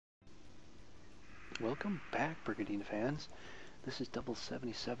Welcome back, Brigandine Fans. This is Double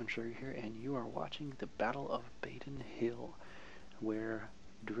 77 Sugar here, and you are watching the Battle of Baydon Hill, where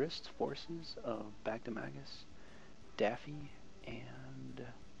Dryst's forces of Bagdemagus, Daffy, and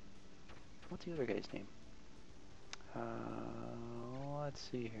what's the other guy's name? Let's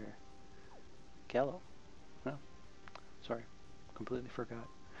see here. Gallo? No, sorry, completely forgot.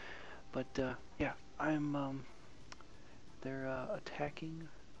 But yeah, they're attacking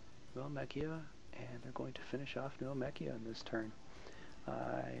Almekia, and they're going to finish off Almekia in this turn.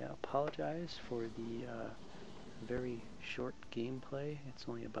 I apologize for the very short gameplay. It's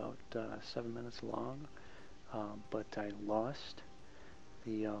only about 7 minutes long, but I lost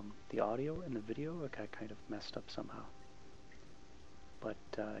the audio in the video. It got kind of messed up somehow. But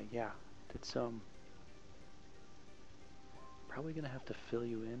yeah, it's probably gonna have to fill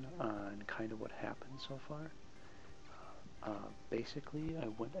you in on kind of what happened so far. Basically, I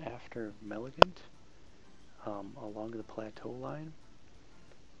went after Meligant along the plateau line,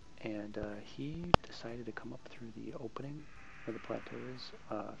 and he decided to come up through the opening where the plateau is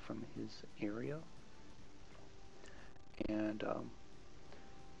from his area, and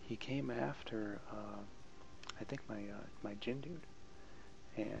he came after I think my Jin dude,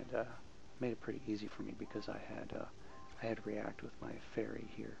 and made it pretty easy for me because I had react with my fairy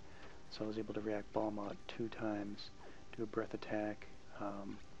here, so I was able to react Balm out 2 times. Do a breath attack,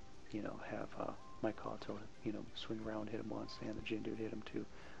 you know, have my Kato, you know, swing around, hit him once, and the Jin dude hit him too.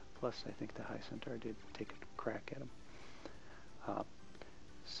 Plus, I think the High Centaur did take a crack at him.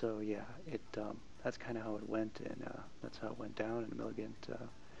 So yeah, that's kind of how it went, and that's how it went down. And Milligant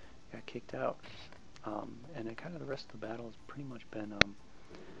got kicked out, and then kind of the rest of the battle has pretty much been,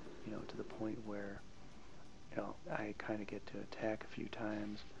 you know, to the point where, you know, I kind of get to attack a few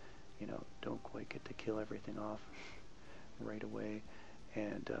times, you know, don't quite get to kill everything off right away,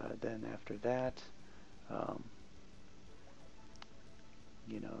 and then after that,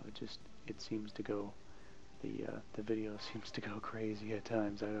 you know, it seems to go, the video seems to go crazy at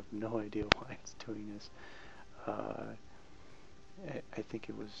times. I have no idea why it's doing this. I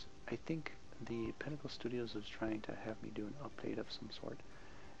think the Pinnacle Studios was trying to have me do an update of some sort,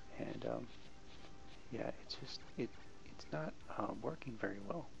 and yeah, it's not working very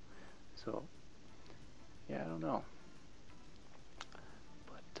well. So yeah, I don't know.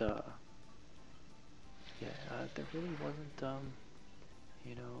 But yeah, there really wasn't,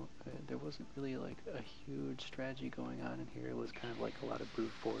 you know, there wasn't really like a huge strategy going on in here. It was kind of like a lot of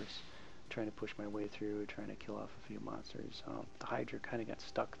brute force, trying to push my way through, trying to kill off a few monsters. The Hydra kind of got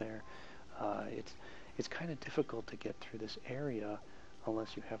stuck there. It's kind of difficult to get through this area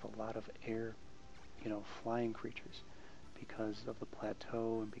unless you have a lot of air, you know, flying creatures, because of the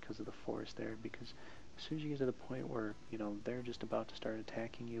plateau and because of the forest there. Because as soon as you get to the point where, you know, they're just about to start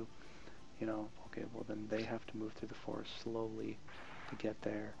attacking you, you know, okay, well then they have to move through the forest slowly to get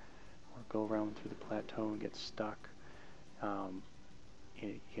there, or go around through the plateau and get stuck,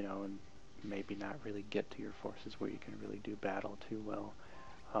 you know, and maybe not really get to your forces where you can really do battle too well,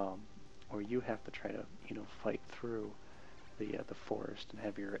 or you have to try to, you know, fight through the forest and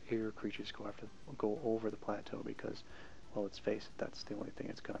have your air creatures go over the plateau, because, well, let's face it, that's the only thing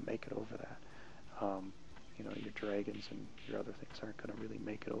that's going to make it over that. You know, your dragons and your other things aren't going to really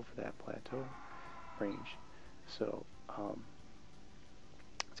make it over that plateau range. So,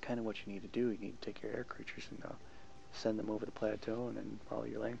 it's kind of what you need to do. You need to take your air creatures and send them over the plateau, and then all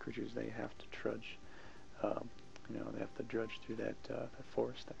your land creatures, they have to trudge, you know, they have to drudge through that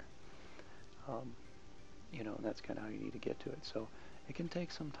forest there. You know, and that's kind of how you need to get to it. So it can take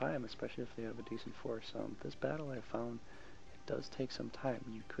some time, especially if they have a decent force. This battle, I found, it does take some time.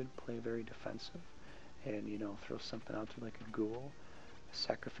 You could play very defensive and, you know, throw something out to like a ghoul, a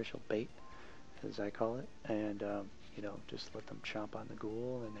sacrificial bait, as I call it, and, you know, just let them chomp on the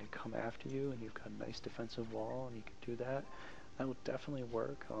ghoul, and they come after you, and you've got a nice defensive wall, and you can do that. That would definitely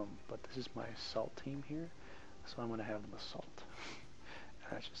work, but this is my assault team here, so I'm going to have them assault.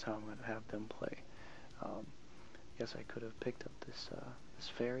 That's just how I'm going to have them play. Yes, I could have picked up this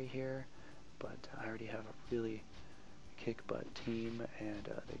fairy here, but I already have a really kick-butt team, and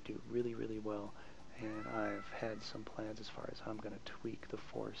they do really, really well. And I've had some plans as far as how I'm going to tweak the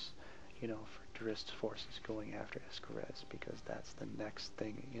force, you know, for Dryst's forces going after Escarez, because that's the next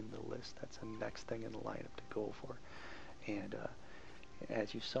thing in the list. That's the next thing in the lineup to go for. And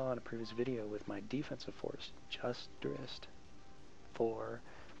as you saw in a previous video with my defensive force, just Dryst for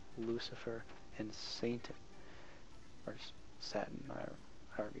Lucifer and Satan, or Satin,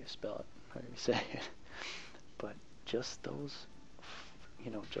 however you spell it, however you say it. But just those,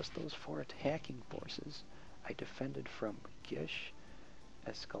 you know, just those 4 attacking forces, I defended from Gish,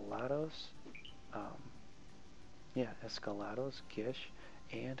 Escalados, yeah, Escalados, Gish,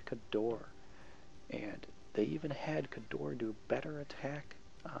 and Cador. And they even had Cador do better attack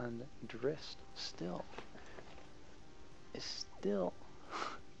on Dryst still. Still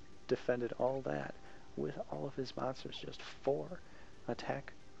defended all that with all of his monsters, just 4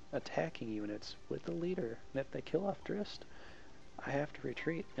 attacking units with the leader. And if they kill off Dryst, I have to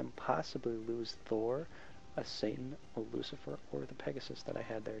retreat and possibly lose Thor, a Satan, a Lucifer, or the Pegasus that I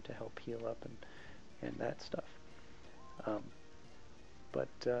had there to help heal up and that stuff.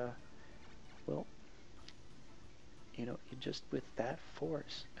 Well, you know, just with that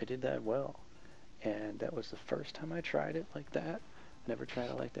force, I did that well. And that was the first time I tried it like that. I never tried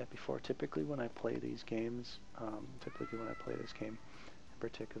it like that before. Typically when I play these games, typically when I play this game in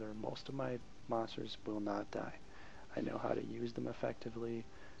particular, most of my monsters will not die. I know how to use them effectively,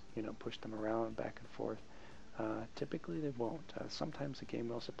 you know, push them around back and forth. Typically they won't. Sometimes the game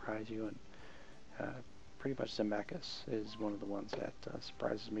will surprise you, and pretty much Zemeckis is one of the ones that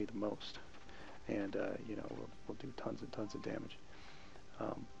surprises me the most. And, you know, we'll do tons and tons of damage.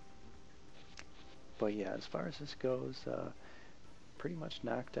 But yeah, as far as this goes, pretty much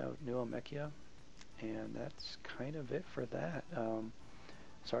knocked out New Almekia, and that's kind of it for that.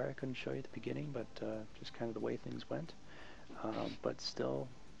 Sorry I couldn't show you at the beginning, but just kind of the way things went. But still,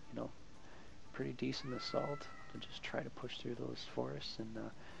 you know, pretty decent assault to just try to push through those forests. And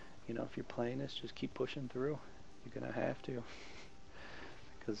you know, if you're playing this, just keep pushing through. You're gonna have to,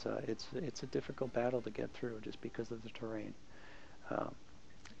 because it's a difficult battle to get through just because of the terrain.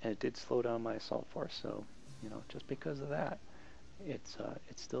 And it did slow down my assault force, so you know, just because of that, it's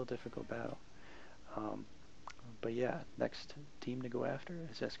still a difficult battle. But yeah, next team to go after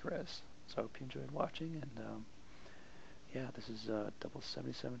is Escarez. So I hope you enjoyed watching, and yeah, this is Double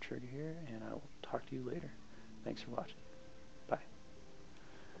 77 Trigger here, and I will talk to you later. Thanks for watching.